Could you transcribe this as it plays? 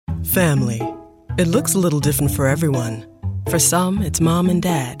Family. It looks a little different for everyone. For some, it's mom and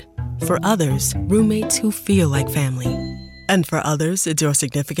dad. For others, roommates who feel like family. And for others, it's your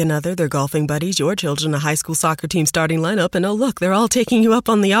significant other, their golfing buddies, your children, a high school soccer team starting lineup, and oh look, they're all taking you up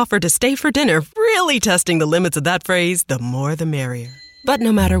on the offer to stay for dinner, really testing the limits of that phrase, the more the merrier. But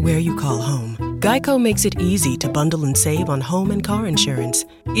no matter where you call home, Geico makes it easy to bundle and save on home and car insurance.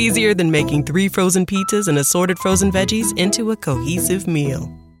 Easier than making 3 frozen pizzas and assorted frozen veggies into a cohesive meal.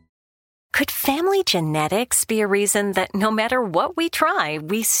 Could family genetics be a reason that no matter what we try,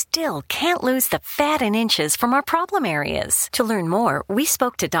 we still can't lose the fat and inches from our problem areas? To learn more, we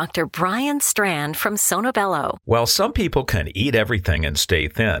spoke to Dr. Brian Strand from Sonobello. While some people can eat everything and stay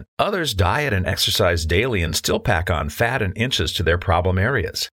thin, others diet and exercise daily and still pack on fat and inches to their problem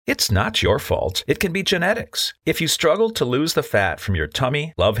areas. It's not your fault. It can be genetics. If you struggle to lose the fat from your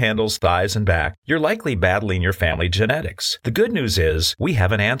tummy, love handles, thighs, and back, you're likely battling your family genetics. The good news is we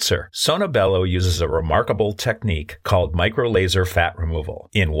have an answer. Sonobello uses a remarkable technique called microlaser fat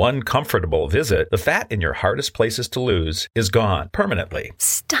removal. In one comfortable visit, the fat in your hardest places to lose is gone permanently.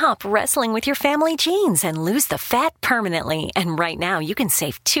 Stop wrestling with your family genes and lose the fat permanently. And right now, you can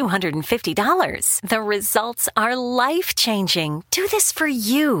save $250. The results are life-changing. Do this for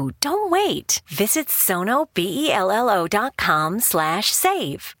you. Don't wait. Visit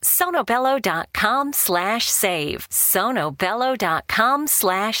sonobello.com/save. sonobello.com/save.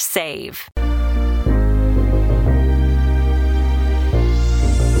 sonobello.com/save.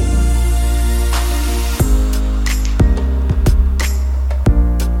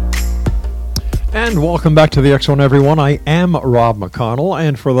 And welcome back to the X Zone, everyone. I am Rob McConnell,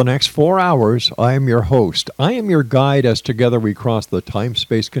 and for the next 4 hours, I am your host. I am your guide as together we cross the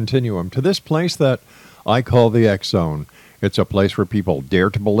time-space continuum to this place that I call the X Zone. It's a place where people dare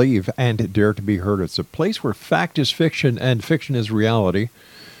to believe and dare to be heard. It's a place where fact is fiction and fiction is reality.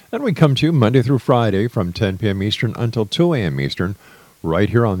 And we come to you Monday through Friday from 10 p.m. Eastern until 2 a.m. Eastern,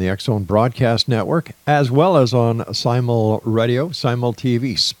 right here on the X Zone Broadcast Network, as well as on Simul Radio, Simul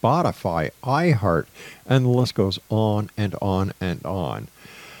TV, Spotify, iHeart, and the list goes on and on and on.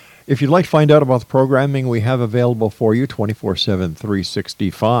 If you'd like to find out about the programming we have available for you 24/7,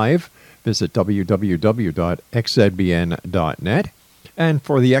 365, visit www.xzbn.net. And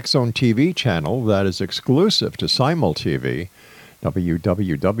for the X Zone TV channel that is exclusive to Simul TV,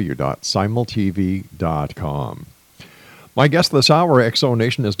 www.simultv.com. My guest this hour, X Zone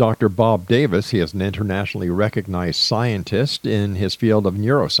Nation, is Dr. Bob Davis. He is an internationally recognized scientist in his field of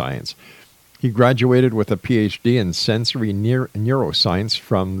neuroscience. He graduated with a PhD in sensory neuroscience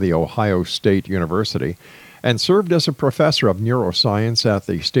from The Ohio State University and served as a professor of neuroscience at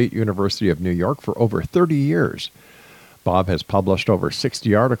the State University of New York for over 30 years. Bob has published over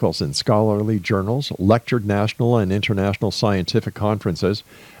 60 articles in scholarly journals, lectured national and international scientific conferences,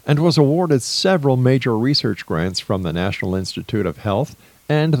 and was awarded several major research grants from the National Institute of Health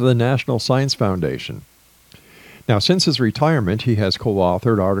and the National Science Foundation. Now, since his retirement, he has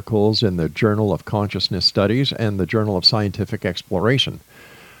co-authored articles in the Journal of Consciousness Studies and the Journal of Scientific Exploration.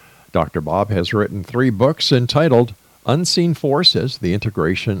 Dr. Bob has written 3 books entitled Unseen Forces, The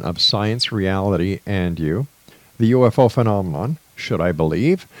Integration of Science, Reality, and You, The UFO Phenomenon, Should I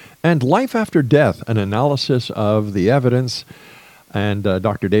Believe, and Life After Death, an analysis of the evidence. And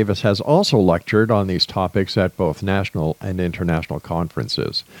Dr. Davis has also lectured on these topics at both national and international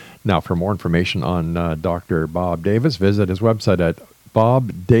conferences. Now, for more information on Dr. Bob Davis, visit his website at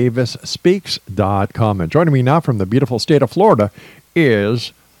bobdavisspeaks.com. And joining me now from the beautiful state of Florida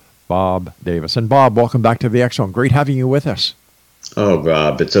is Bob Davis. And Bob, welcome back to the X Zone. Great having you with us. Oh,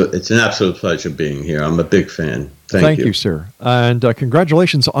 Rob, it's an absolute pleasure being here. I'm a big fan. Thank you. Thank you, sir. And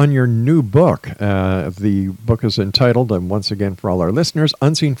congratulations on your new book. The book is entitled, and once again for all our listeners,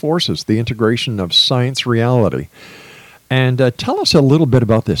 Unseen Forces, The Integration of Science, Reality. And tell us a little bit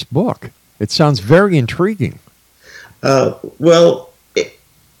about this book. It sounds very intriguing. In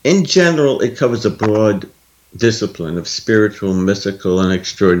general, it covers a broad discipline of spiritual, mystical, and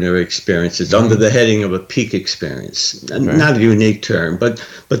extraordinary experiences under the heading of a peak experience. Okay. Not a unique term, but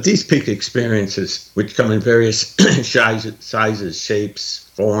these peak experiences, which come in various sizes, shapes,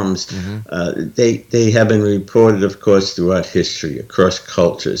 forms, they have been reported, of course, throughout history, across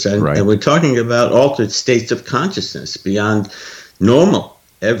cultures. And we're talking about altered states of consciousness beyond normal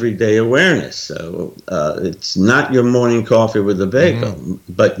everyday awareness. So it's not your morning coffee with a bagel,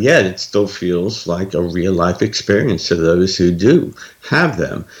 but yet it still feels like a real life experience to those who do have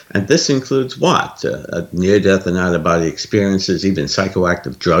them. And this includes what? Near-death and out-of-body experiences, even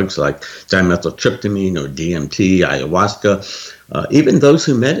psychoactive drugs like dimethyltryptamine or DMT, ayahuasca. Even those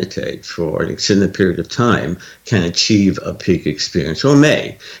who meditate for an extended period of time can achieve a peak experience, or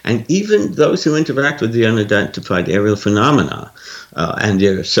may. And even those who interact with the unidentified aerial phenomena and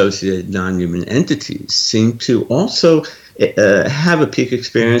their associated non-human entities seem to also have a peak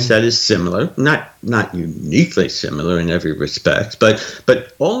experience that is similar, not uniquely similar in every respect,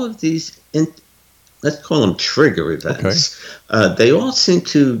 but all of these, let's call them trigger events, they all seem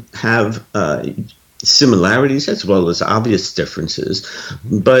to have similarities as well as obvious differences,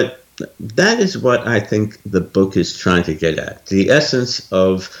 but that is what I think the book is trying to get at. The essence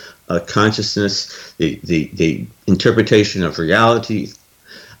of consciousness, the interpretation of reality,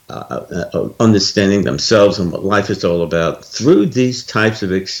 understanding themselves and what life is all about through these types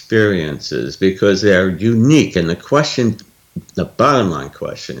of experiences, because they are unique. And the bottom line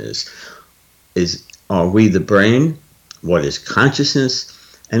question is are we the brain? What is consciousness?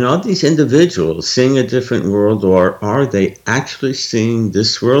 And are these individuals seeing a different world, or are they actually seeing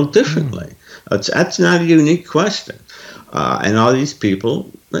this world differently? That's not a unique question. And are these people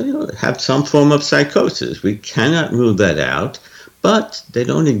have some form of psychosis? We cannot rule that out, but they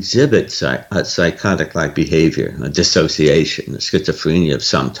don't exhibit psychotic-like behavior, a dissociation, a schizophrenia of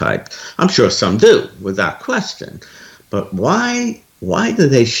some type. I'm sure some do, without question. But why do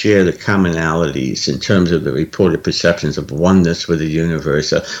they share the commonalities in terms of the reported perceptions of oneness with the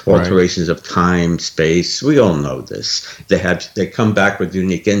universe, alterations of time, space? We all know this. They come back with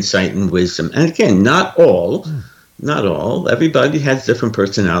unique insight and wisdom. And again, not all. Everybody has different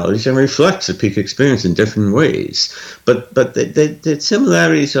personalities and reflects the peak experience in different ways. But the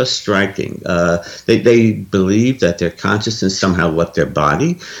similarities are striking. They believe that their consciousness somehow left their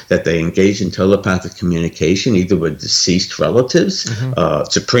body, that they engage in telepathic communication either with deceased relatives,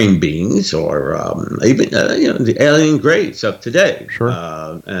 supreme beings, or even the alien greys of today,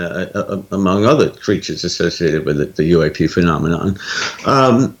 among other creatures associated with the UAP phenomenon.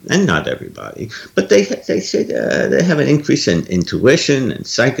 And not everybody. But they say they have an increase in intuition and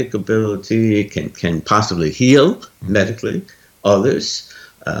psychic ability, can possibly heal medically others.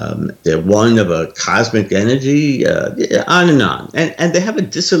 They're one of a cosmic energy, on and on. And they have a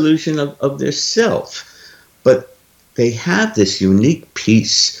dissolution of their self. But they have this unique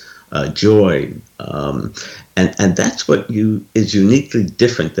peace, joy, and that's what is uniquely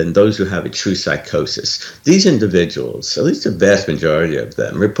different than those who have a true psychosis. These individuals, at least the vast majority of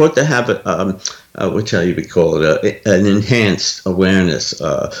them, report to have what shall you call it, an enhanced awareness,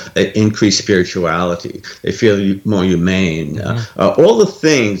 increased spirituality. They feel more humane. All the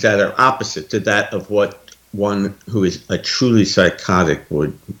things that are opposite to that of what one who is a truly psychotic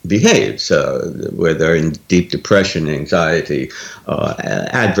would behave, where they're in deep depression, anxiety,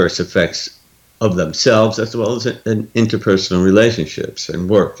 adverse effects of themselves, as well as in interpersonal relationships and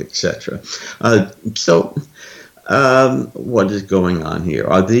work, etc. What is going on here?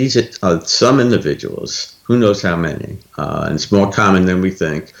 Are some individuals, who knows how many, and it's more common than we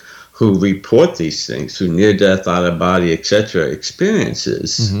think, who report these things through near-death, out-of-body, etc.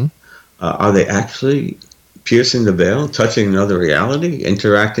 experiences, are they actually piercing the veil, touching another reality,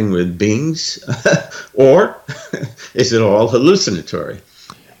 interacting with beings, or is it all hallucinatory?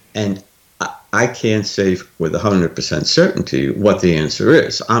 And I can't say with 100% certainty what the answer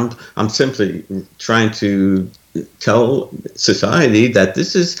is. I'm simply trying to tell society that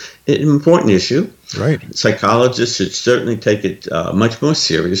this is an important issue. Right. Psychologists should certainly take it much more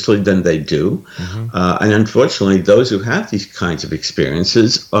seriously than they do. And unfortunately, those who have these kinds of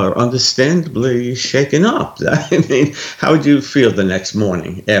experiences are understandably shaken up. I mean, how would you feel the next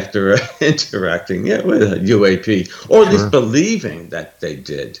morning after interacting with a UAP, or at least believing that they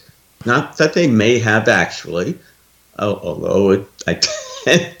did? Not that they may have actually, although I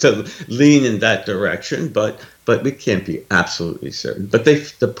tend to lean in that direction, but we can't be absolutely certain. But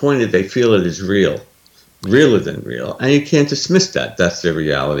the point is, they feel it is real, realer than real, and you can't dismiss that. That's their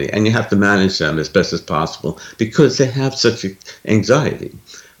reality, and you have to manage them as best as possible because they have such anxiety.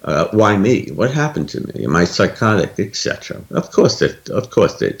 Why me? What happened to me? Am I psychotic, etc.? Of course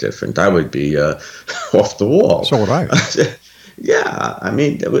they're different. I would be off the wall. So would I. Yeah, I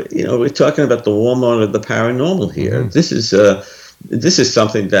mean, we're talking about the Walmart of the paranormal here. This is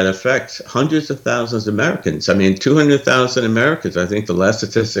something that affects hundreds of thousands of Americans. I mean, 200,000 Americans, I think the last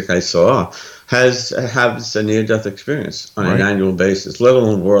statistic I saw, has a near-death experience on an annual basis, let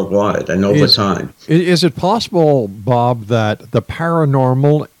alone worldwide and over time. Is it possible, Bob, that the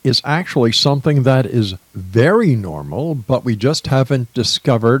paranormal is actually something that is very normal, but we just haven't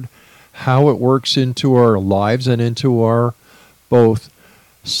discovered how it works into our lives and into our both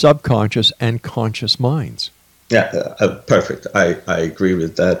subconscious and conscious minds. Yeah, perfect. I agree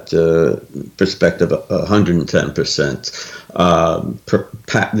with that perspective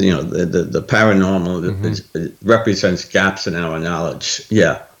 110%. The paranormal represents gaps in our knowledge.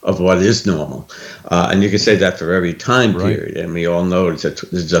 Yeah. Of what is normal. And you can say that for every time period. And we all know it's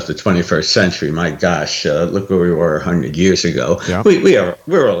just the 21st century. My gosh, look where we were 100 years ago. Yeah.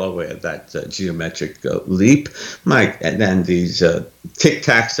 We're all aware of that geometric leap. Mike, and then these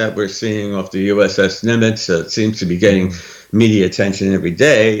tic-tacs that we're seeing off the USS Nimitz seems to be getting media attention every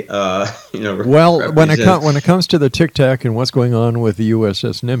day. Well, when it comes to the tic-tac and what's going on with the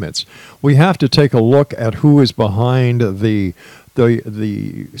USS Nimitz, we have to take a look at who is behind the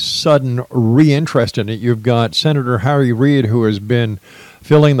sudden re-interest in it. You've got Senator Harry Reid, who has been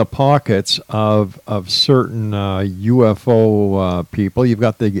filling the pockets of certain UFO people. You've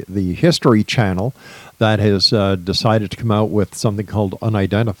got the History Channel that has decided to come out with something called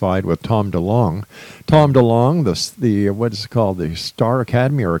Unidentified with Tom DeLonge. Tom DeLonge, the what is it called, the Star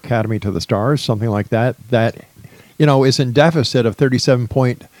Academy or Academy to the Stars, something like that, is in deficit of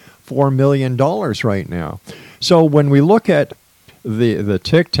 $37.4 million right now. So when we look at the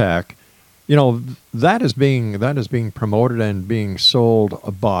tic-tac, that is being promoted and being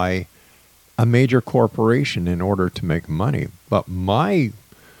sold by a major corporation in order to make money. But my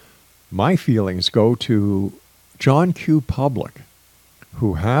feelings go to John Q. Public,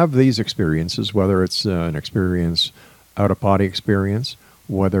 who have these experiences, whether it's an experience, out-of-body experience,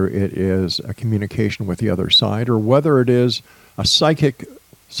 whether it is a communication with the other side, or whether it is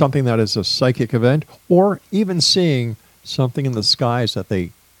something that is a psychic event, or even seeing something in the skies that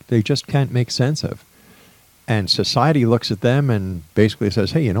they just can't make sense of. And society looks at them and basically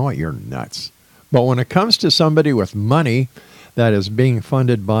says, hey, you know what, you're nuts. But when it comes to somebody with money that is being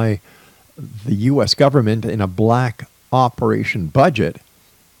funded by the U.S. government in a black operation budget,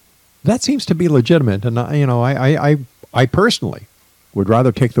 that seems to be legitimate. And, I personally would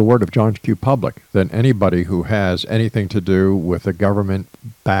rather take the word of John Q. Public than anybody who has anything to do with a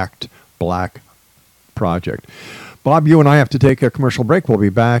government-backed black project. Bob, you and I have to take a commercial break. We'll be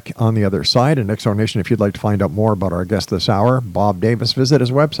back on the other side. And X Zone Nation, if you'd like to find out more about our guest this hour, Bob Davis, visit his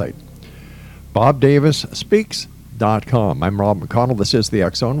website, bobdavisspeaks.com. I'm Rob McConnell. This is the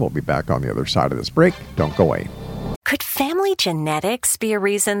X Zone. We'll be back on the other side of this break. Don't go away. Could family genetics be a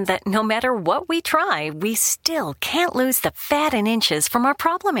reason that no matter what we try, we still can't lose the fat and inches from our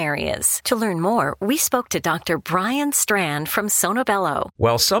problem areas? To learn more, we spoke to Dr. Brian Strand from Sonobello.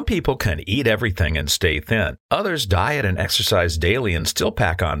 While some people can eat everything and stay thin, others diet and exercise daily and still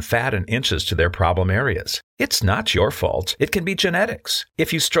pack on fat and inches to their problem areas. It's not your fault. It can be genetics.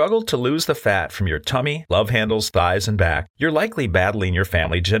 If you struggle to lose the fat from your tummy, love handles, thighs, and back, you're likely battling your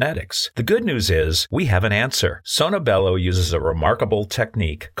family genetics. The good news is we have an answer. Sonobello uses a remarkable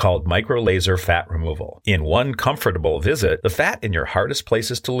technique called microlaser fat removal. In one comfortable visit, the fat in your hardest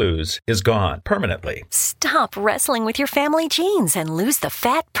places to lose is gone permanently. Stop wrestling with your family genes and lose the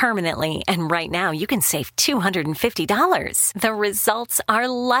fat permanently. And right now, you can save $250. The results are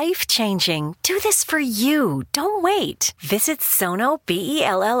life-changing. Do this for you. Don't wait. Visit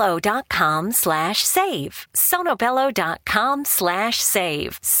sonobello.com/save.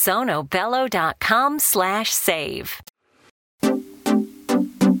 sonobello.com/save. sonobello.com/save.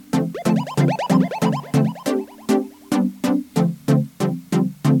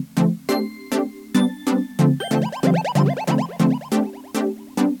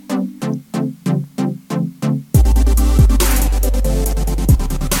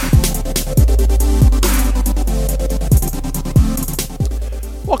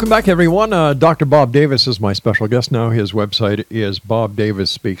 Welcome back, everyone. Dr. Bob Davis is my special guest now. His website is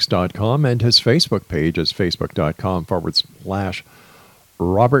bobdavisspeaks.com, and his Facebook page is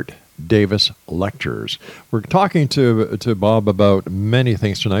facebook.com/Robert Davis Lectures. We're talking to Bob about many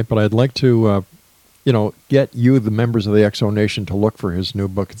things tonight, but I'd like to, get you, the members of the X Zone Nation, to look for his new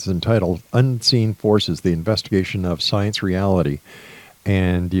book. It's entitled Unseen Forces, The Investigation of Science Reality.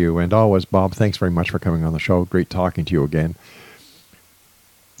 And always, Bob, thanks very much for coming on the show. Great talking to you again.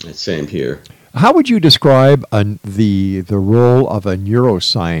 Same here. How would you describe the role of a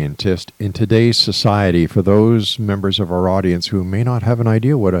neuroscientist in today's society for those members of our audience who may not have an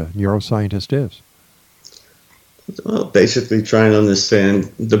idea what a neuroscientist is? Well, basically trying to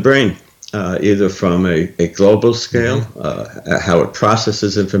understand the brain, either from a global scale, how it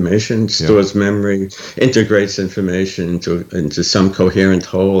processes information, stores memory, integrates information into some coherent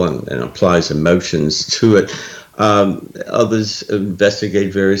whole, and applies emotions to it. Others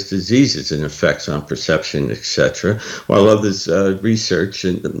investigate various diseases and effects on perception, etc., while others research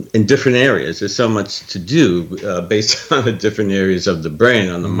in different areas. There's so much to do based on the different areas of the brain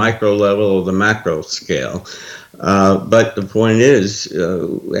on the micro level or the macro scale. But the point is,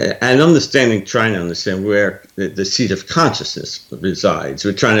 and trying to understand where the seat of consciousness resides.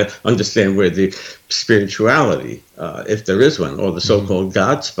 We're trying to understand where the spirituality, if there is one, or the so-called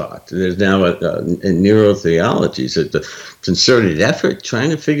God spot. There's now in neurotheology, it's a concerted effort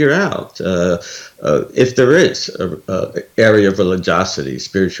trying to figure out if there is an area of religiosity,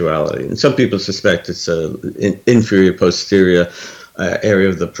 spirituality. And some people suspect it's inferior posterior area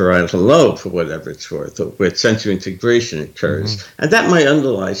of the parietal lobe, for whatever it's worth, where sensory integration occurs. And that might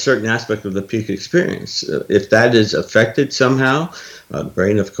underlie certain aspect of the peak experience. If that is affected somehow, the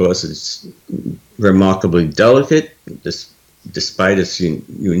brain, of course, is remarkably delicate, despite its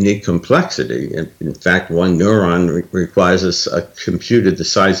unique complexity. In fact, one neuron requires a computer the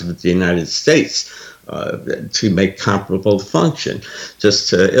size of the United States to make comparable function. Just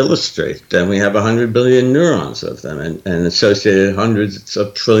to illustrate, we have 100 billion neurons of them and associated hundreds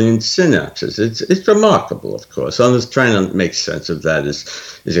of trillion synapses. It's remarkable, of course. Trying to make sense of that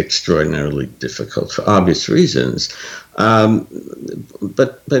is extraordinarily difficult for obvious reasons.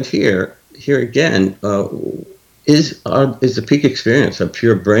 But here again, is the peak experience a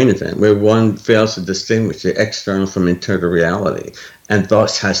pure brain event where one fails to distinguish the external from internal reality, and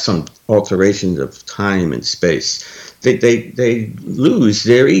thus has some alterations of time and space? They lose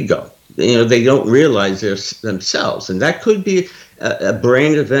their ego. They don't realize themselves, and that could be a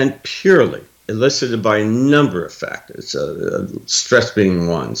brain event purely elicited by a number of factors, stress being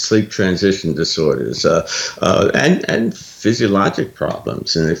one, sleep transition disorders, and physiologic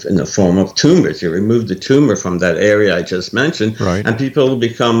problems in the form of tumors. You remove the tumor from that area I just mentioned, right, and people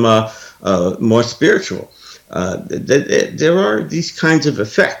become more spiritual. There are these kinds of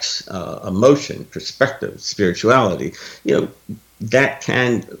effects, emotion, perspective, spirituality, that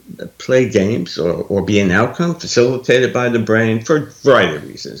can play games or be an outcome facilitated by the brain for a variety of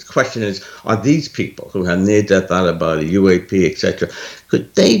reasons. The question is, are these people who have near-death out-of-body, UAP, etc.,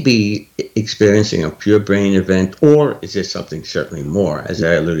 could they be experiencing a pure brain event, or is there something certainly more, as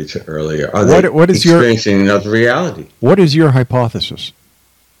I alluded to earlier? Are they experiencing another reality? What is your hypothesis?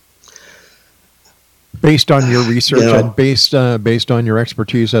 Based on your research and based on your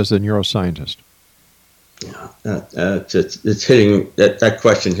expertise as a neuroscientist? It's hitting that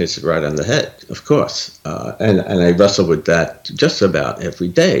question hits it right on the head, of course, and I wrestle with that just about every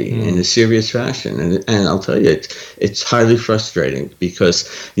day in a serious fashion, and I'll tell you, it's highly frustrating because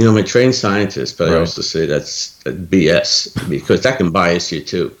I'm a trained scientist, but I also say that's BS, because that can bias you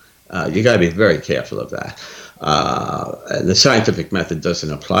too. You got to be very careful of that. The scientific method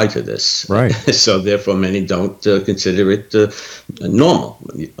doesn't apply to this, right? So therefore, many don't consider it normal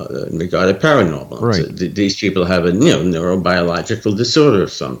in regard to paranormal. Right. So these people have a neurobiological disorder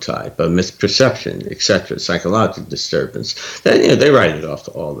of some type, a misperception, etc., psychological disturbance. They write it off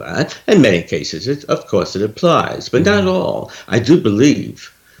to all that. In many cases, of course, it applies, but not all. I do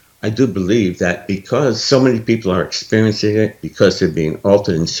believe that because so many people are experiencing it, because they're being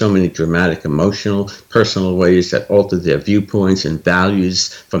altered in so many dramatic, emotional, personal ways that alter their viewpoints and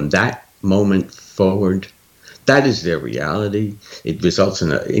values from that moment forward, that is their reality. It results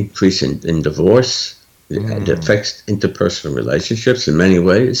in an increase in divorce. It affects interpersonal relationships in many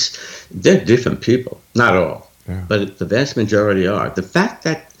ways. They're different people, not all, but the vast majority are. The fact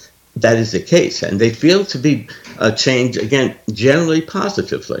that is the case, and they feel to be changed, again, generally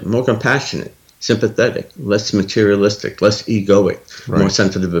positively, more compassionate, sympathetic, less materialistic, less egoic, more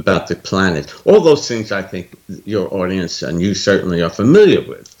sensitive about the planet. All those things I think your audience and you certainly are familiar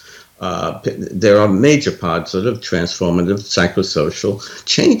with. There are major positive, transformative, psychosocial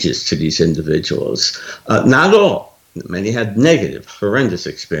changes to these individuals. Not all. Many had negative, horrendous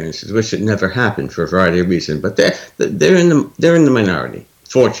experiences, wish it never happened for a variety of reasons, but they're in the minority.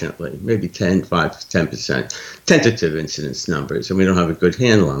 Fortunately, maybe 5-10%, tentative incidence numbers, and we don't have a good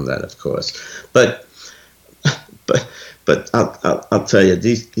handle on that, of course. But I'll tell you,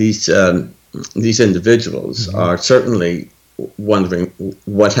 these individuals are certainly wondering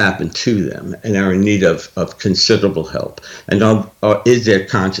what happened to them and are in need of considerable help. And is their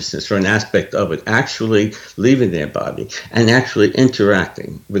consciousness or an aspect of it actually leaving their body and actually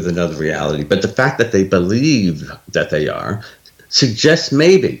interacting with another reality? But the fact that they believe that they are suggests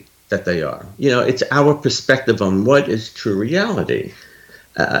maybe that they are. It's our perspective on what is true reality.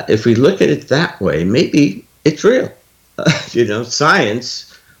 If we look at it that way, maybe it's real.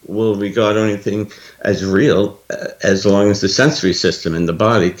 Science will regard anything as real as long as the sensory system in the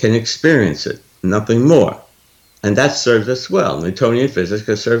body can experience it, nothing more. And that served us well. Newtonian physics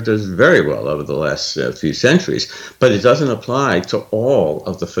has served us very well over the last few centuries, but it doesn't apply to all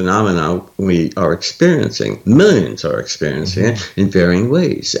of the phenomena we are experiencing. Millions are experiencing it in varying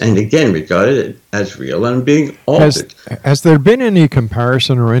ways, and again, regarded as real and being altered. Has there been any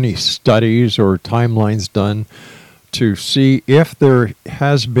comparison or any studies or timelines done to see if there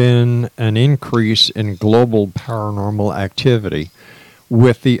has been an increase in global paranormal activity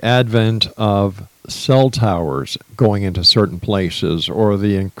with the advent of cell towers going into certain places, or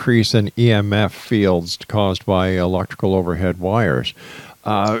the increase in EMF fields caused by electrical overhead wires?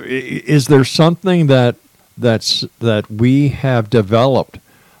 Is there something that we have developed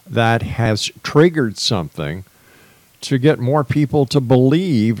that has triggered something to get more people to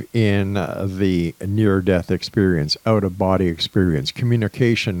believe in the near-death experience, out-of-body experience,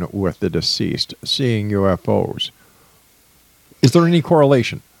 communication with the deceased, seeing UFOs? Is there any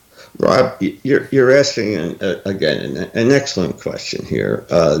correlation? Rob, you're asking, again, an excellent question here.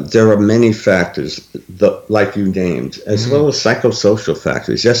 There are many factors, like you named, as well as psychosocial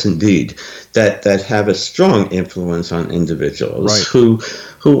factors, yes, indeed, that have a strong influence on individuals who,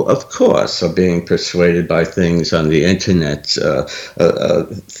 of course, are being persuaded by things on the internet,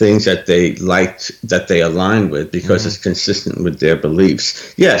 things that they liked, that they align with because it's consistent with their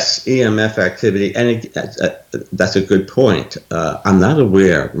beliefs. Yes, EMF activity, and that's a good point. I'm not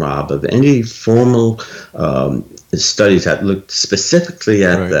aware, Rob, of any formal studies that looked specifically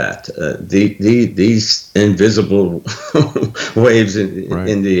at that. These invisible waves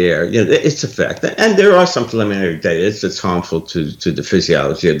in the air, it's a fact. And there are some preliminary data that's harmful to the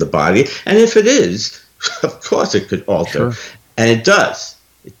physiology of the body. And if it is, of course it could alter. Sure. And it does.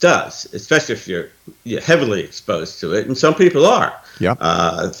 It does, especially if you're heavily exposed to it. And some people are.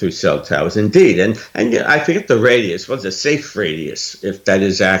 Through cell towers, indeed. And I forget the radius. What's a safe radius, if that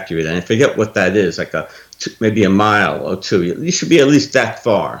is accurate? And I forget what that is, like maybe a mile or two. You should be at least that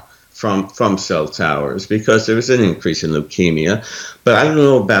far from cell towers, because there is an increase in leukemia. But I don't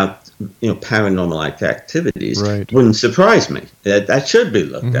know about paranormal activities. Wouldn't surprise me. That should be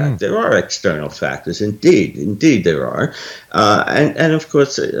looked at. There are external factors, indeed there are, and of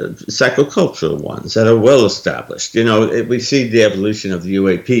course psychocultural ones that are well established. We see the evolution of the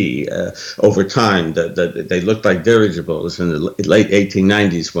UAP over time. They looked like dirigibles in the late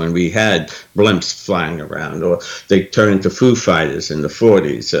 1890s when we had blimps flying around, or they turned into Foo Fighters in the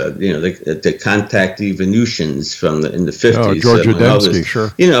 40s. The contact Venusians in the 50s. George Adamski,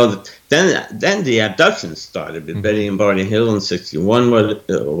 sure. Then the abductions started with Betty and Barney Hill in 61, or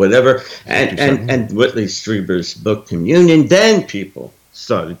whatever, and Whitley Strieber's book Communion. Then people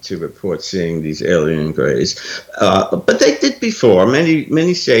started to report seeing these alien grays, but they did before.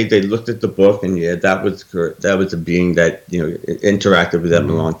 Many say they looked at the book and that was a being that interacted with them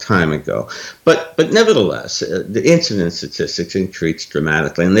a long time ago. But nevertheless, the incident statistics increased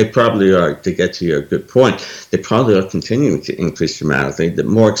dramatically, and they probably are. To get to your good point, they probably are continuing to increase dramatically. The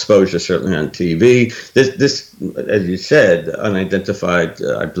more exposure, certainly on TV. This, as you said, unidentified.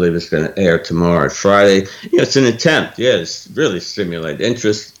 I believe it's going to air tomorrow, Friday. It's an attempt. It's really stimulate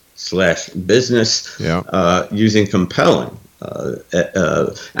interest / business using compelling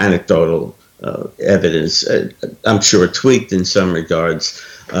anecdotal evidence. I'm sure tweaked in some regards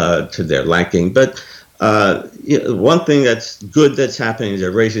to their liking, but one thing that's good that's happening is they're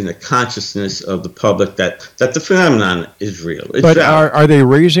raising the consciousness of the public that the phenomenon is real. But are they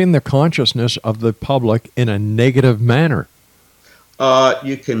raising the consciousness of the public in a negative manner?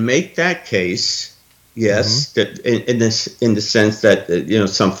 You can make that case. Yes, that in the sense that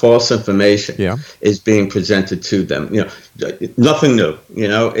some false information is being presented to them. Nothing new.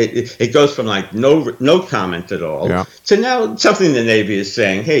 It goes from like no comment at all to now something the Navy is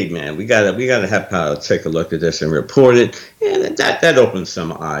saying, hey man, we gotta have power to take a look at this and report it. And that opens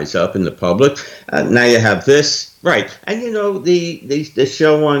some eyes up in the public. Now you have this. Right, and the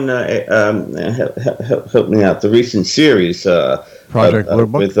show on help me out, the recent series Project Blue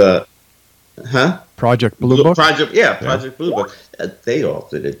Book with Project Blue Book. Project Blue Book. They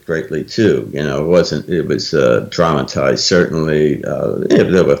altered it greatly too. It was dramatized. Certainly,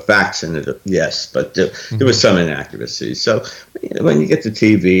 there were facts in it. Yes, but there was some inaccuracy. So when you get to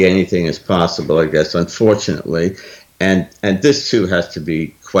TV, anything is possible, I guess. Unfortunately, and this too has to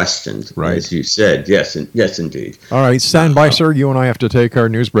be questioned, as you said. Yes, indeed. All right, stand by, sir. You and I have to take our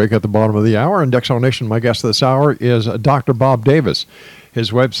news break at the bottom of the hour. And Exonation, my guest this hour is Dr. Bob Davis.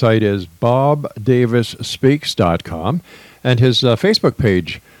 His website is bobdavisspeaks.com, and his Facebook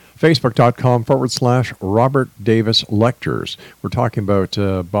page, facebook.com/Robert Davis Lectures. We're talking about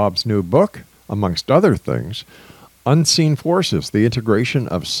Bob's new book, amongst other things, Unseen Forces, the integration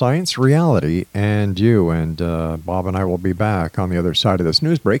of science, reality, and you. And Bob and I will be back on the other side of this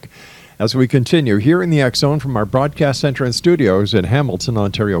news break as we continue here in the X Zone from our broadcast center and studios in Hamilton,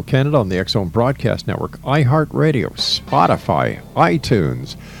 Ontario, Canada, on the X Zone Broadcast Network, iHeartRadio, Spotify,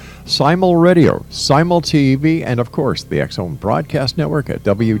 iTunes, Simul Radio, Simul TV, and of course the X Zone Broadcast Network at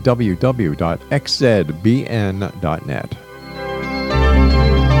www.xzbn.net.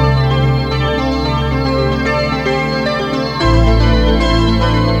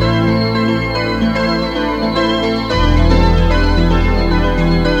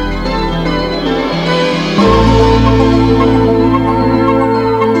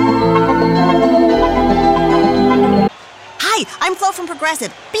 I'm Flo from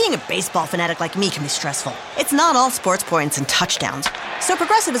Progressive. Being a baseball fanatic like me can be stressful. It's not all sports points and touchdowns. So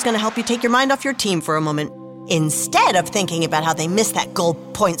Progressive is going to help you take your mind off your team for a moment. Instead of thinking about how they missed that goal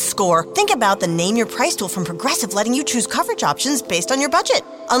point score, think about the Name Your Price tool from Progressive, letting you choose coverage options based on your budget,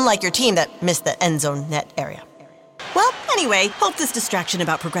 unlike your team that missed the end zone net area. Well, anyway, hope this distraction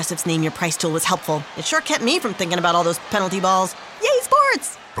about Progressive's Name Your Price tool was helpful. It sure kept me from thinking about all those penalty balls. Yay,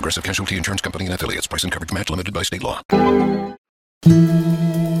 sports! Progressive Casualty Insurance Company and Affiliates. Price and coverage match limited by state law. In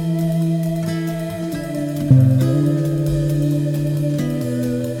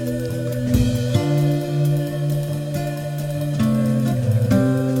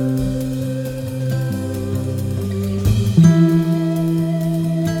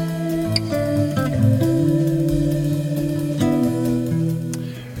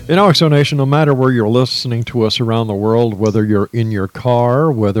X Zone Nation, no matter where you're listening to us around the world, whether you're in your car,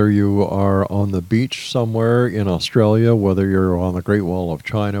 whether you are on the beach somewhere in Australia, whether you're on the Great Wall of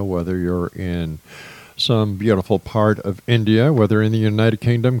China, whether you're in some beautiful part of India, whether in the United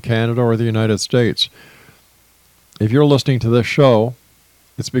Kingdom, Canada, or the United States, if you're listening to this show,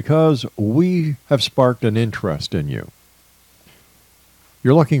 it's because we have sparked an interest in you.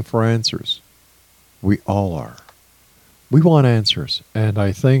 You're looking for answers. We all are. We want answers, and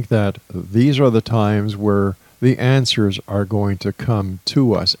I think that these are the times where the answers are going to come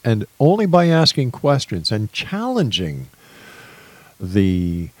to us, and only by asking questions and challenging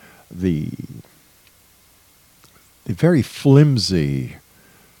the very flimsy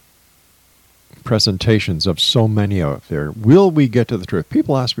presentations of so many out there will we get to the truth.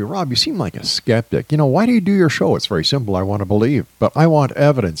 People ask me, Rob, you seem like a skeptic. Why do you do your show? It's very simple. I want to believe, but I want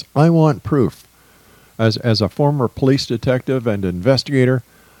evidence. I want proof. As a former police detective and investigator,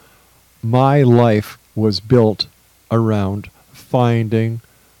 my life was built around finding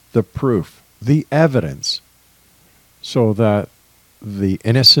the proof, the evidence, so that the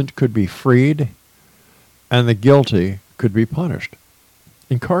innocent could be freed and the guilty could be punished,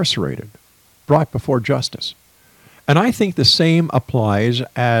 incarcerated, brought before justice. And I think the same applies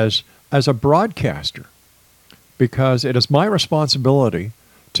as a broadcaster, because it is my responsibility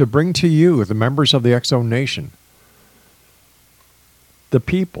to bring to you, the members of the X Zone Nation, the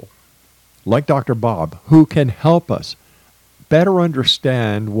people like Dr. Bob who can help us better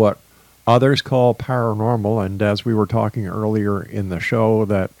understand what others call paranormal, and as we were talking earlier in the show,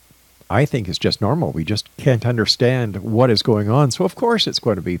 that I think is just normal. We just can't understand what is going on, so of course it's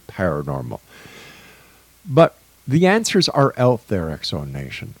going to be paranormal. But the answers are out there, X Zone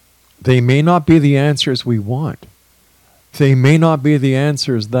Nation. They may not be the answers we want. They may not be the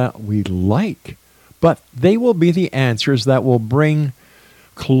answers that we like, but they will be the answers that will bring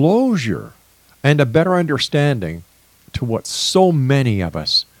closure and a better understanding to what so many of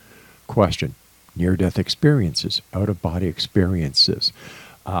us question. Near-death experiences, out-of-body experiences,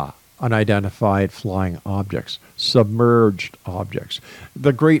 unidentified flying objects, submerged objects,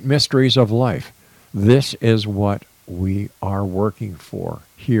 the great mysteries of life. This is what we are working for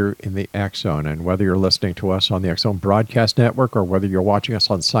here in the X Zone. And whether you're listening to us on the X Zone Broadcast Network or whether you're watching us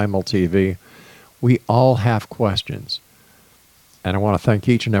on Simul TV, we all have questions. And I want to thank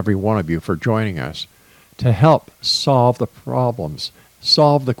each and every one of you for joining us to help solve the problems,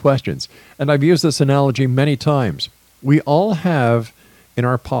 solve the questions. And I've used this analogy many times. We all have in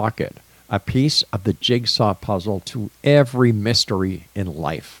our pocket a piece of the jigsaw puzzle to every mystery in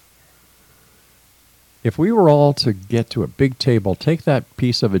life. If we were all to get to a big table, take that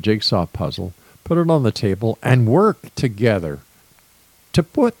piece of a jigsaw puzzle, put it on the table, and work together to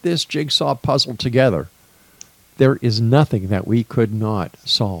put this jigsaw puzzle together, there is nothing that we could not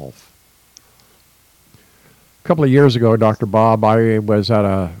solve. A couple of years ago, Dr. Bob, I was at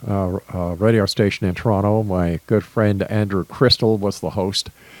a radio station in Toronto. My good friend Andrew Crystal was the host.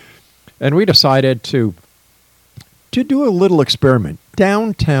 And we decided to do a little experiment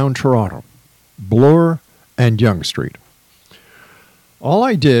downtown Toronto. Bloor and Yonge Street. All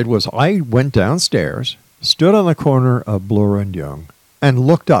I did was I went downstairs stood on the corner of Bloor and Young and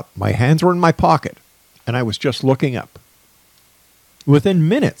looked up. My hands were in my pocket, and I was just looking up. Within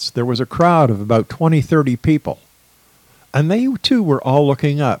minutes, there was a crowd of about 20, 30 people, and they too were all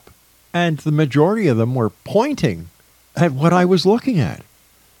looking up, and the majority of them were pointing at what I was looking at.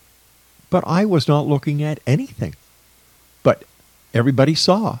 But I was not looking at anything. But everybody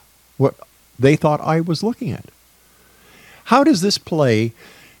saw what they thought I was looking at. How does this play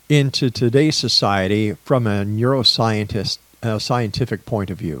into today's society from a neuroscientist, scientific point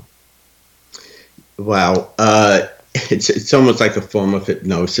of view? Wow. It's almost like a form of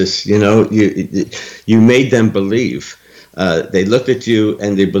hypnosis. You know, you made them believe. They looked at you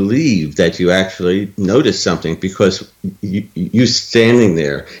and they believed that you actually noticed something, because you standing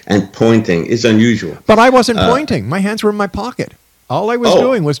there and pointing is unusual. But I wasn't pointing. My hands were in my pocket. All I was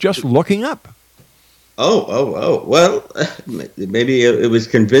doing was just looking up. Well, maybe it was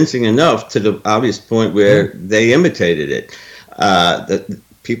convincing enough to the obvious point where they imitated it. The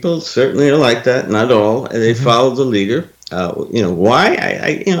people certainly are like that, not all, and they follow the leader. Why?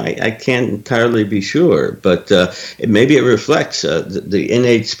 I can't entirely be sure, but maybe it reflects the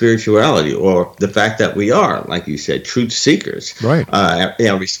innate spirituality, or the fact that we are, like you said, truth seekers. Right.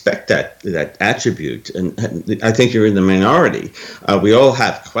 Respect that attribute, and I think you're in the minority. We all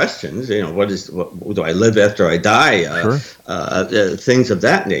have questions. What do I live after I die? Sure. Things of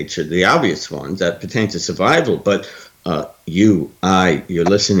that nature, the obvious ones that pertain to survival, but. Your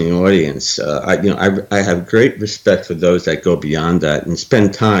listening audience, I have great respect for those that go beyond that and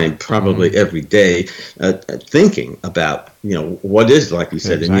spend time probably every day thinking about, what is, like you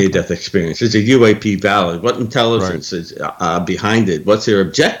said, a near-death experience. Is a UAP valid? What intelligence is behind it? What's their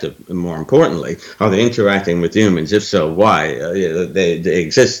objective? And more importantly, are they interacting with humans? If so, why? They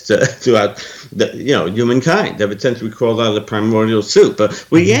exist throughout humankind ever since we crawled out of the primordial soup. But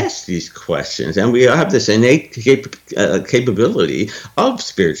we ask these questions, and we have this innate capability of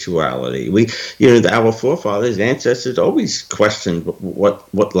spirituality. Our forefathers, ancestors always questioned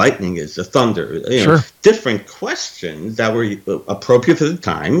what lightning is, the thunder, different questions that were appropriate for the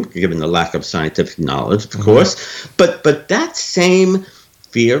time, given the lack of scientific knowledge, of course. But that same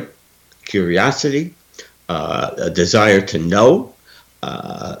fear, curiosity, a desire to know,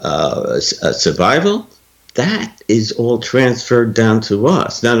 survival, that is all transferred down to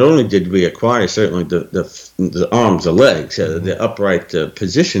us. Not only did we acquire certainly the arms, the legs, the upright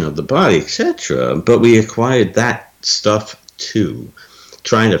position of the body, etc., but we acquired that stuff too,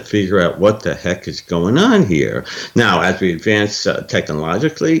 trying to figure out what the heck is going on here. Now, as we advance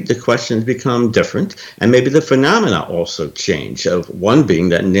technologically, the questions become different, and maybe the phenomena also change, of one being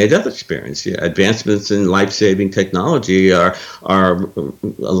that near-death experience. Advancements in life-saving technology are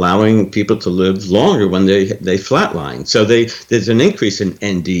allowing people to live longer when they flatline. So there's an increase in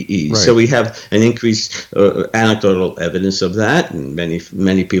NDEs. Right. So we have an increased anecdotal evidence of that, and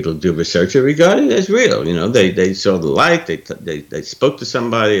many people do research it, regard it as real. They saw the light, they spoke to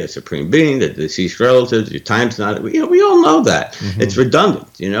somebody, a supreme being, the deceased relatives, your time's not, we all know that. It's redundant,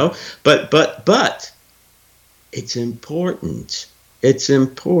 but it's important. It's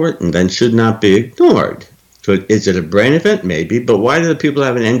important and should not be ignored. So is it a brain event? Maybe, but why do the people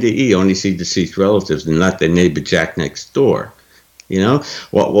have an NDE only see deceased relatives and not their neighbor Jack next door?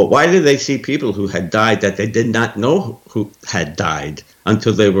 Why do they see people who had died that they did not know who had died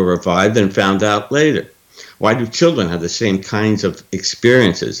until they were revived and found out later? Why do children have the same kinds of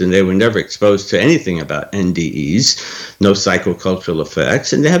experiences, and they were never exposed to anything about NDEs, no psychocultural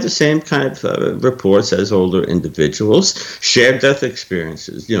effects, and they have the same kind of reports as older individuals, shared death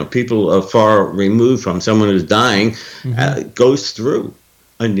experiences. People far removed from someone who's dying goes through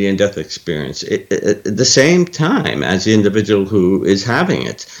a near-death experience at the same time as the individual who is having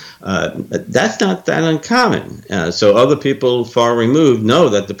it. That's not that uncommon. So other people far removed know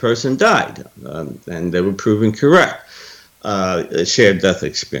that the person died, and they were proven correct. A shared death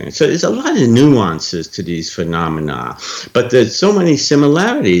experience. So there's a lot of nuances to these phenomena, but there's so many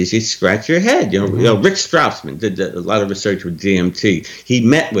similarities. You scratch your head. Rick Strassman did a lot of research with DMT. He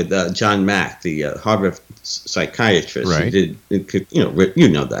met with John Mack, the Harvard psychiatrist. Right. He did,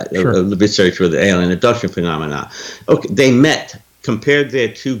 that. Sure. Research with the alien abduction phenomena. Okay, they met, compared their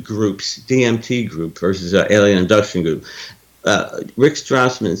two groups, DMT group versus alien abduction group. Rick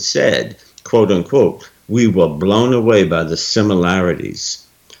Strassman said, quote unquote, "We were blown away by the similarities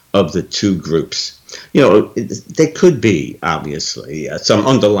of the two groups." There could be, obviously, some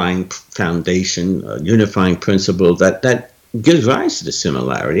underlying foundation, unifying principle that gives rise to the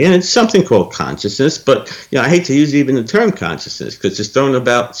similarity, and it's something called consciousness. But I hate to use even the term consciousness because it's thrown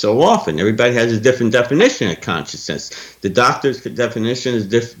about so often. Everybody has a different definition of consciousness. The doctor's definition is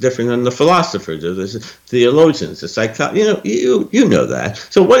different than the philosophers or the theologians, the psychologists. You know that.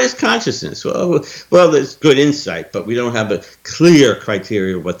 So what is consciousness? Well, there's good insight, but we don't have a clear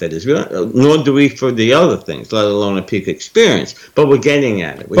criteria of what that is. Nor do we for the other things, let alone a peak experience. But we're getting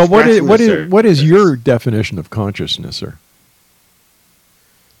at it. But what is your definition of consciousness, sir?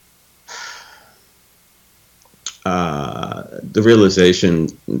 The realization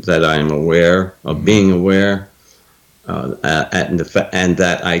that I am aware of being aware, and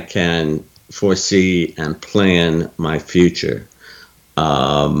that I can foresee and plan my future.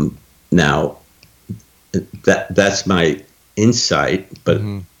 Now, that's my insight, but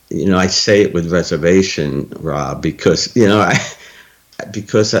I say it with reservation, Rob, because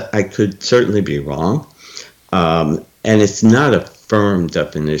I could certainly be wrong, and it's not a firm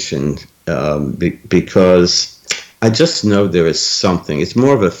definition because I just know there is something. It's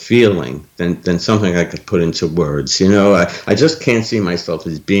more of a feeling than something I could put into words. I just can't see myself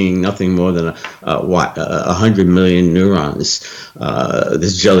as being nothing more than 100 million neurons,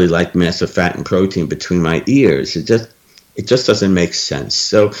 this jelly-like mass of fat and protein between my ears. It just doesn't make sense.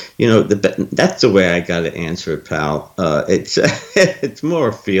 So that's the way I got to answer it, pal. It's more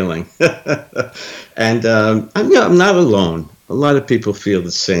a feeling, and I'm not alone. A lot of people feel the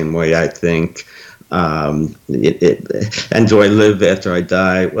same way, I think. And do I live after I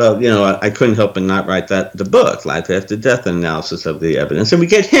die? Well, I couldn't help but not write the book, Life After Death, analysis of the evidence. And we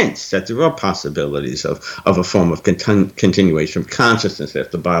get hints that there are possibilities of a form of continuation of consciousness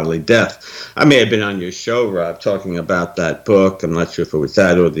after bodily death. I may have been on your show, Rob, talking about that book. I'm not sure if it was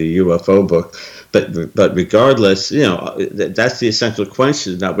that or the UFO book. But regardless, that's the essential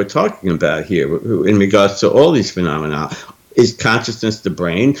question that we're talking about here in regards to all these phenomena. Is consciousness the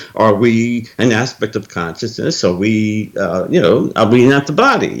brain? Are we an aspect of consciousness? Are we, are we not the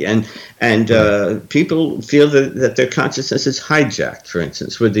body? And people feel that their consciousness is hijacked, for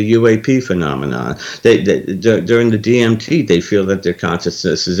instance, with the UAP phenomenon. During the DMT, they feel that their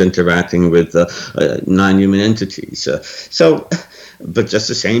consciousness is interacting with non-human entities. But just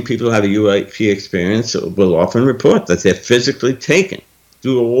the same people who have a UAP experience will often report that they're physically taken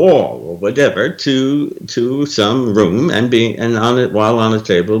through a wall or whatever to some room and on it while on a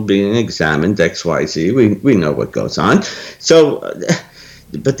table being examined XYZ. We know what goes on. So,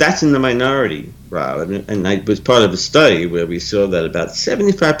 but that's in the minority, Rob. And I was part of a study where we saw that about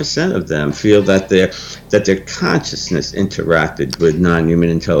 75% of them feel that their consciousness interacted with non-human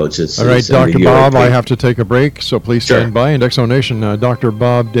intelligence. All right, Dr. Bob, I have to take a break, so please stand by. And XZNation, Dr.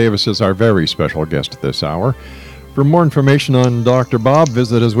 Bob Davis is our very special guest this hour. For more information on Dr. Bob,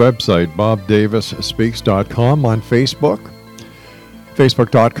 visit his website, bobdavisspeaks.com, on Facebook,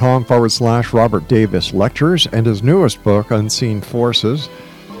 facebook.com/Robert Davis Lectures, and his newest book, Unseen Forces,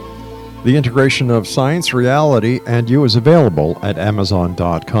 The Integration of Science, Reality, and You, is available at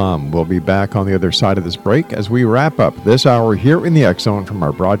Amazon.com. We'll be back on the other side of this break as we wrap up this hour here in the X Zone from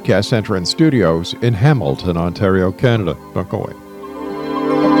our broadcast center and studios in Hamilton, Ontario, Canada. Don't go away.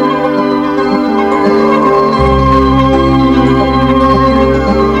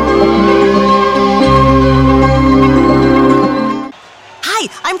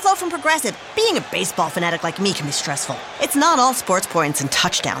 I'm Flo from Progressive. Being a baseball fanatic like me can be stressful. It's not all sports points and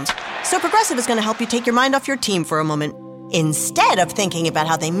touchdowns. So Progressive is going to help you take your mind off your team for a moment. Instead of thinking about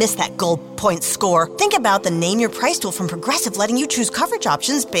how they missed that goal point score, think about the Name Your Price tool from Progressive, letting you choose coverage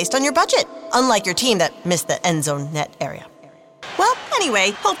options based on your budget, unlike your team that missed the end zone net area. Well,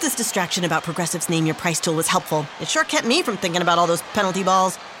 anyway, hope this distraction about Progressive's Name Your Price tool was helpful. It sure kept me from thinking about all those penalty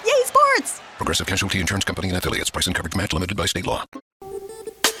balls. Yay, sports! Progressive Casualty Insurance Company and Affiliates. Price and coverage match limited by state law.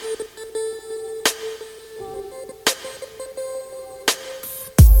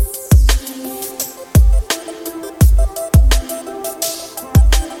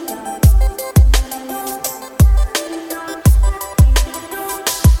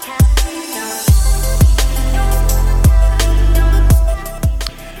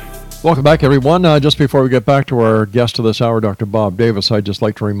 Welcome back, everyone. Just before we get back to our guest of this hour, Dr. Bob Davis, I'd just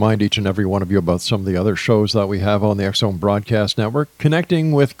like to remind each and every one of you about some of the other shows that we have on the X Zone Broadcast Network.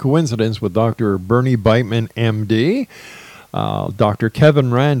 Connecting with Coincidence with Dr. Bernie Beitman, MD. Dr.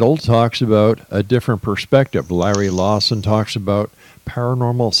 Kevin Randall talks about a different perspective. Larry Lawson talks about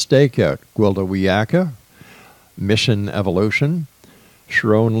paranormal stakeout. Gwilda Wiyaka, Mission Evolution.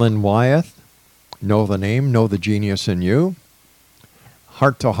 Sharon Lynn Wyeth, Know the Name, Know the Genius in You.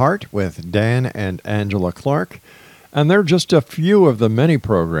 Heart to Heart with Dan and Angela Clark. And they're just a few of the many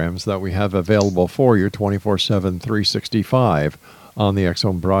programs that we have available for you 24/7, 365 on the X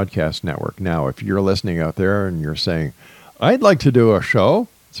Zone Broadcast Network. Now, if you're listening out there and you're saying, I'd like to do a show,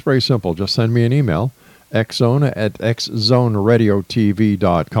 it's very simple. Just send me an email,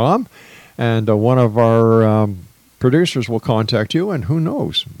 xzone@xzoneradiotv.com, and one of our producers will contact you, and who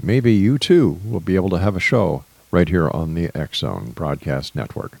knows, maybe you too will be able to have a show right here on the X Zone Broadcast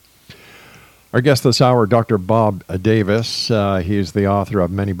Network. Our guest this hour, Dr. Bob Davis. He is the author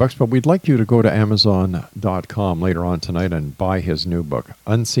of many books, but we'd like you to go to Amazon.com later on tonight and buy his new book,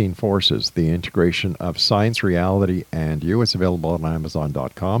 Unseen Forces, The Integration of Science, Reality, and You. It's available on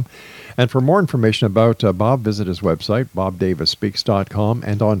Amazon.com. And for more information about Bob, visit his website, bobdavisspeaks.com,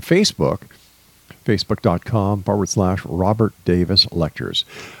 and on Facebook, facebook.com/Robert Davis Lectures.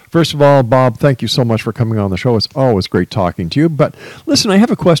 First of all, Bob, thank you so much for coming on the show. It's always great talking to you. But listen, I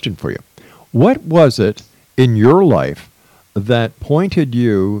have a question for you. What was it in your life that pointed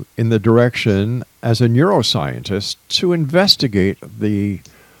you in the direction as a neuroscientist to investigate the,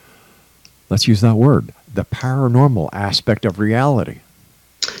 let's use that word, the paranormal aspect of reality?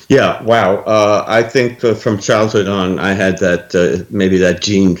 Yeah, wow. I think from childhood on, I had that maybe that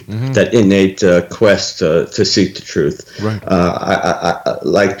gene, that innate quest to seek the truth. Right. I,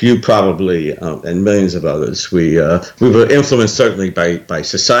 like you probably, and millions of others, we were influenced certainly by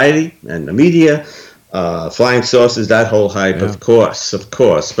society and the media, flying saucers, that whole hype, of course.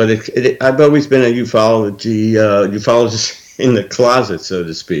 But I've always been a ufologist in the closet, so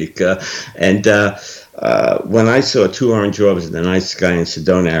to speak, when I saw two orange orbs in the night sky in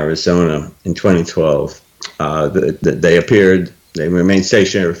Sedona, Arizona in 2012, they appeared, they remained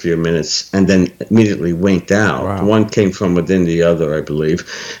stationary for a few minutes, and then immediately winked out. Wow. One came from within the other, I believe.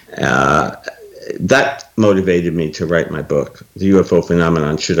 That motivated me to write my book, The UFO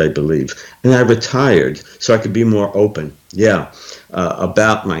Phenomenon, Should I Believe? And I retired so I could be more open,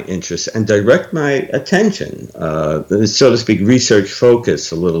 about my interests and direct my attention, so to speak, research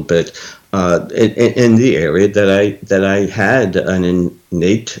focus a little bit in the area that I had an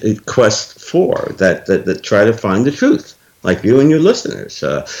innate quest for, that try to find the truth, like you and your listeners.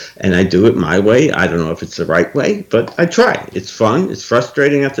 And I do it my way. I don't know if it's the right way, but I try. It's fun. It's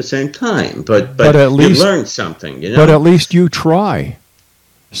frustrating at the same time. But at least you learn something, But at least you try.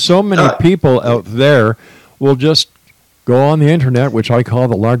 So many people out there will just go on the internet, which I call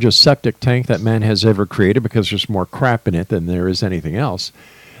the largest septic tank that man has ever created, because there's more crap in it than there is anything else.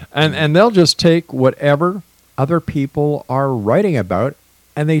 And they'll just take whatever other people are writing about,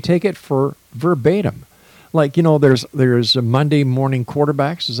 and they take it for verbatim. Like, there's a Monday morning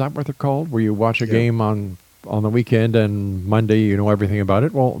quarterbacks, is that what they're called? Where you watch a game on the weekend and Monday you know everything about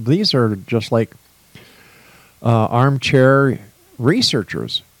it. Well, these are just like armchair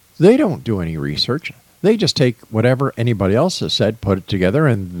researchers. They don't do any research. They just take whatever anybody else has said, put it together,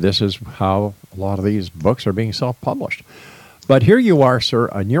 and this is how a lot of these books are being self-published. But here you are, sir,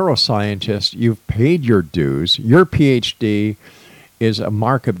 a neuroscientist. You've paid your dues. Your PhD is a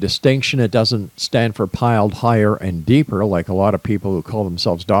mark of distinction. It doesn't stand for piled higher and deeper, like a lot of people who call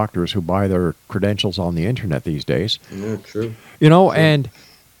themselves doctors who buy their credentials on the internet these days. Yeah, true. And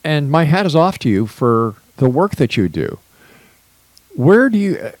my hat is off to you for the work that you do. Where do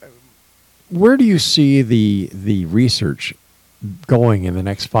you see the research going in the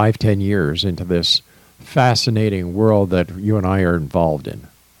next 5-10 years into this fascinating world that you and I are involved in?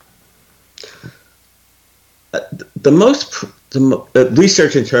 The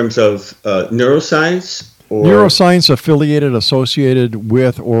research in terms of neuroscience? Or neuroscience affiliated, associated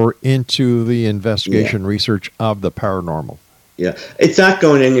with, or into the investigation research of the paranormal. Yeah, it's not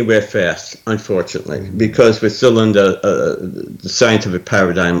going anywhere fast, unfortunately, because we're still in the scientific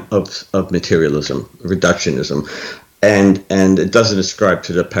paradigm of materialism, reductionism, and it doesn't ascribe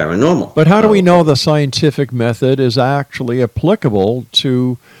to the paranormal. But how do we know the scientific method is actually applicable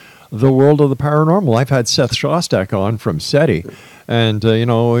to the world of the paranormal? I've had Seth Shostak on from SETI, and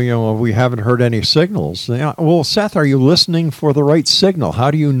we haven't heard any signals. Well, Seth, are you listening for the right signal?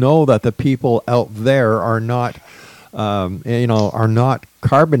 How do you know that the people out there are not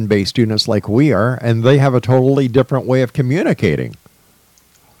carbon-based units like we are, and they have a totally different way of communicating?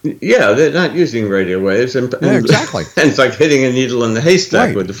 Yeah, they're not using radio waves. Exactly. And it's like hitting a needle in the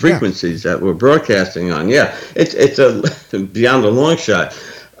haystack with the frequencies that we're broadcasting on. Yeah, it's a beyond a long shot.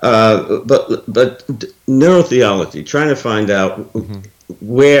 But neurotheology, trying to find out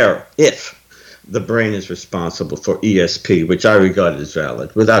where, if the brain is responsible for ESP, which I regard as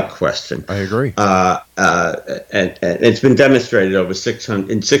valid, without question. I agree. And it's been demonstrated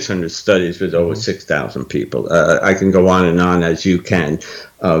in 600 studies with over 6,000 people. I can go on as you can,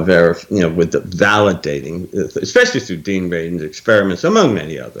 with the validating, especially through Dean Radin's experiments, among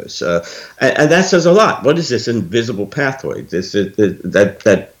many others. And that says a lot. What is this invisible pathway?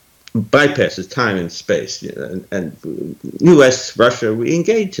 That bypasses time and space, and U.S., Russia, we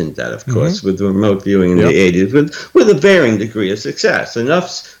engaged in that, of course, with remote viewing in the 80s, with a varying degree of success, enough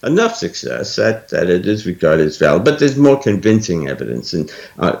success that it is regarded as valid. But there's more convincing evidence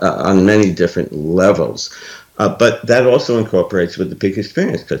on many different levels. But that also incorporates with the peak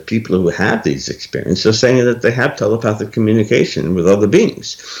experience, because people who have these experiences are saying that they have telepathic communication with other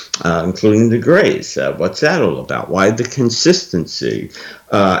beings, including the Greys. What's that all about? Why the consistency?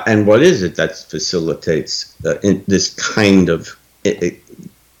 And what is it that facilitates this kind of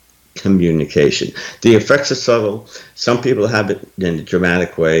communication? The effects are subtle. Some people have it in a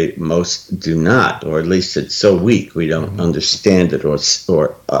dramatic way. Most do not, or at least it's so weak we don't understand it, or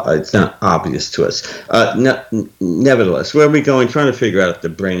it's not obvious to us. Nevertheless, where are we going? Trying to figure out if the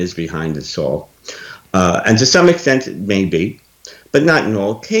brain is behind this all. And to some extent it may be, but not in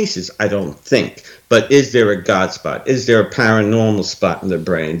all cases, I don't think. But is there a God spot? Is there a paranormal spot in the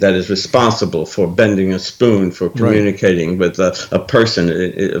brain that is responsible for bending a spoon, for communicating with a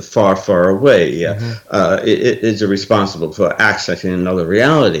person far, far away? Is it responsible for accessing another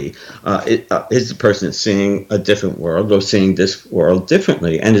reality? Is the person seeing a different world, or seeing this world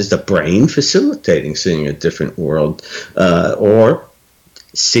differently? And is the brain facilitating seeing a different world, or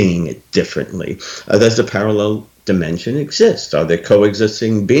seeing it differently? Does the parallel dimension exist? Are there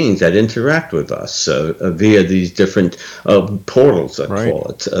coexisting beings that interact with us via these different portals, I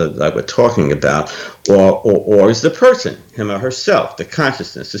call it, that we're talking about? Or is the person, him or herself, the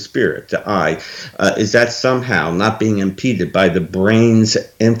consciousness, the spirit, the I, is that somehow not being impeded by the brain's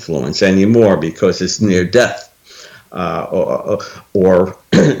influence anymore because it's near death? Or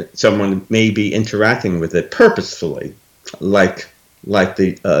someone may be interacting with it purposefully, like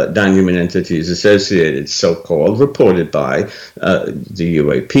the non-human entities associated, so-called, reported by the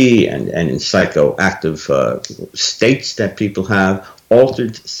UAP and in psychoactive states that people have,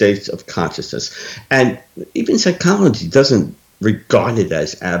 altered states of consciousness. And even psychology doesn't regard it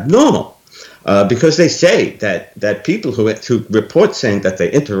as abnormal, because they say that people who report saying that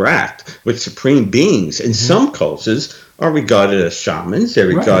they interact with supreme beings in some cultures are regarded as shamans. They're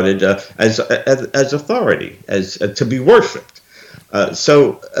regarded as authority, as to be worshipped.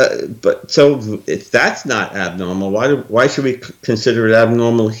 So if that's not abnormal, why should we consider it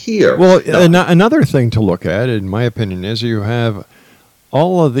abnormal here? Well, another thing to look at, in my opinion, is you have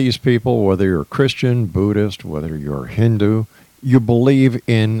all of these people, whether you're Christian, Buddhist, whether you're Hindu, you believe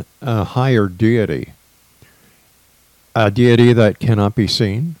in a higher deity, a deity that cannot be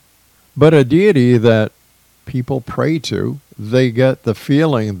seen, but a deity that people pray to. They get the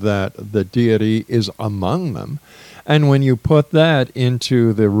feeling that the deity is among them. And when you put that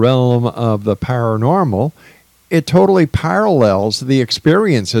into the realm of the paranormal, it totally parallels the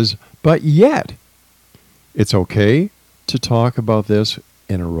experiences, but yet it's okay to talk about this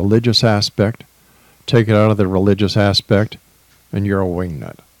in a religious aspect, take it out of the religious aspect, and you're a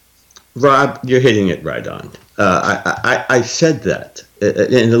wingnut. Rob, you're hitting it right on. I said that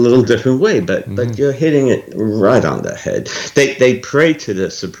in a little different way, but you're hitting it right on the head. They pray to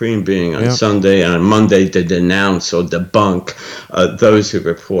the Supreme Being on Sunday, and on Monday they denounce or debunk those who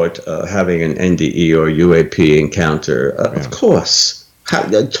report having an NDE or UAP encounter. Of course.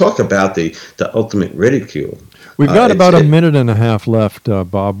 Talk about the ultimate ridicule. We've got about a minute and a half left,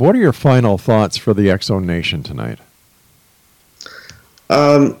 Bob. What are your final thoughts for the Exo Nation tonight?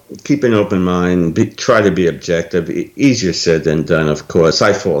 Keep an open mind. Try to be objective. Easier said than done, of course.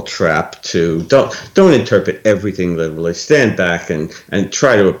 I fall trap to don't interpret everything literally. Stand back and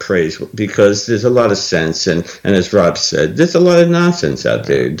try to appraise, because there's a lot of sense, and as Rob said, there's a lot of nonsense out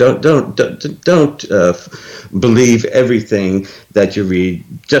there. Don't believe everything that you read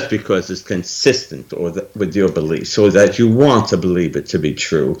just because it's consistent with your beliefs, or that you want to believe it to be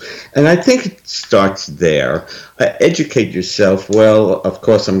true. And I think it starts there. Educate yourself. Well, of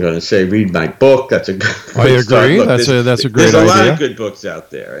course, I'm going to say read my book. That's a good I agree. Look, that's a great idea. There's a lot of good books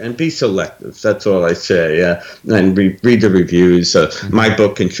out there, and be selective. That's all I say. And read the reviews. My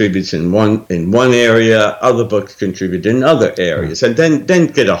book contributes in one area. Other books contribute in other areas, and then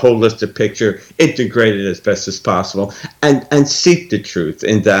get a holistic picture, integrate it as best as possible, and seek the truth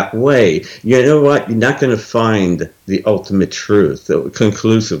in that way. You know what? You're not going to find the ultimate truth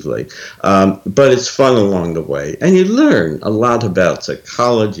conclusively, but it's fun along the way. And you learn a lot about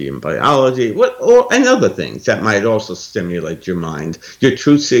psychology and biology and other things that might also stimulate your mind. You're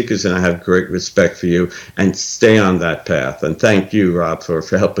truth seekers, and I have great respect for you, and stay on that path. And thank you, Rob, for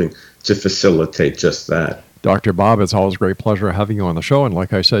helping to facilitate just that. Dr. Bob, it's always a great pleasure having you on the show. And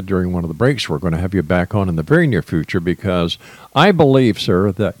like I said during one of the breaks, we're going to have you back on in the very near future, because I believe,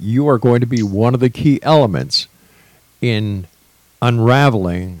 sir, that you are going to be one of the key elements in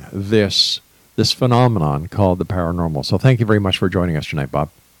unraveling this phenomenon called the paranormal. So thank you very much for joining us tonight,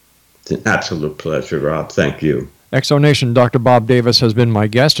 Bob. It's an absolute pleasure, Rob. Thank you. Exonation, Dr. Bob Davis has been my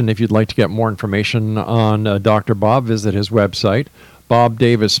guest, and if you'd like to get more information on Dr. Bob, visit his website,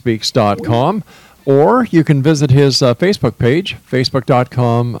 bobdavisspeaks.com. Or you can visit his Facebook page,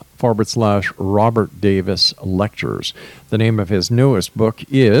 facebook.com/Robert Davis Lectures. The name of his newest book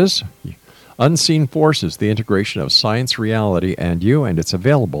is Unseen Forces, The Integration of Science, Reality, and You, and it's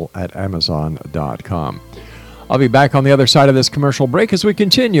available at Amazon.com. I'll be back on the other side of this commercial break as we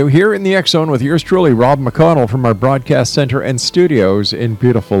continue here in the X Zone with yours truly, Rob McConnell, from our broadcast center and studios in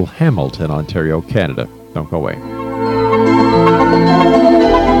beautiful Hamilton, Ontario, Canada. Don't go away.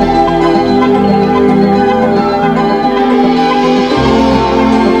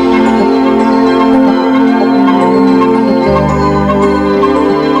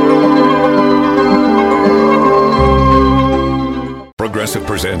 Progressive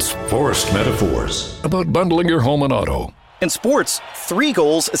presents Forced Metaphors about bundling your home and auto. In sports, 3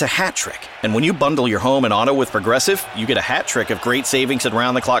 goals is a hat trick. And when you bundle your home and auto with Progressive, you get a hat trick of great savings and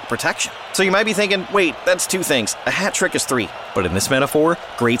round-the-clock protection. So you might be thinking, wait, that's 2 things. A hat trick is 3. But in this metaphor,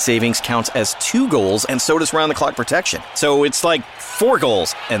 great savings counts as 2 goals, and so does round-the-clock protection. So it's like 4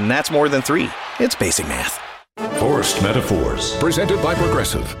 goals, and that's more than 3. It's basic math. Forced Metaphors, presented by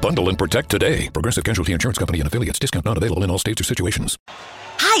Progressive. Bundle and protect today. Progressive Casualty Insurance Company and Affiliates. Discount not available in all states or situations.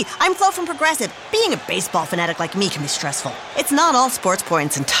 Hi, I'm Flo from Progressive. Being a baseball fanatic like me can be stressful. It's not all sports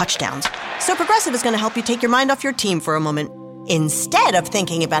points and touchdowns. So Progressive is going to help you take your mind off your team for a moment. Instead of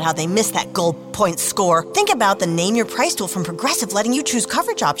thinking about how they missed that goal point score, think about the Name Your Price tool from Progressive, letting you choose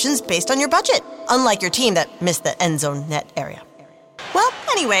coverage options based on your budget, unlike your team that missed the end zone net area. Well,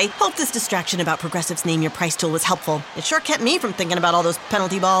 anyway, hope this distraction about Progressive's Name Your Price tool was helpful. It sure kept me from thinking about all those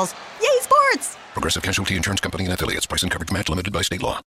penalty balls. Yay, sports! Progressive Casualty Insurance Company and Affiliates. Price and coverage match limited by state law.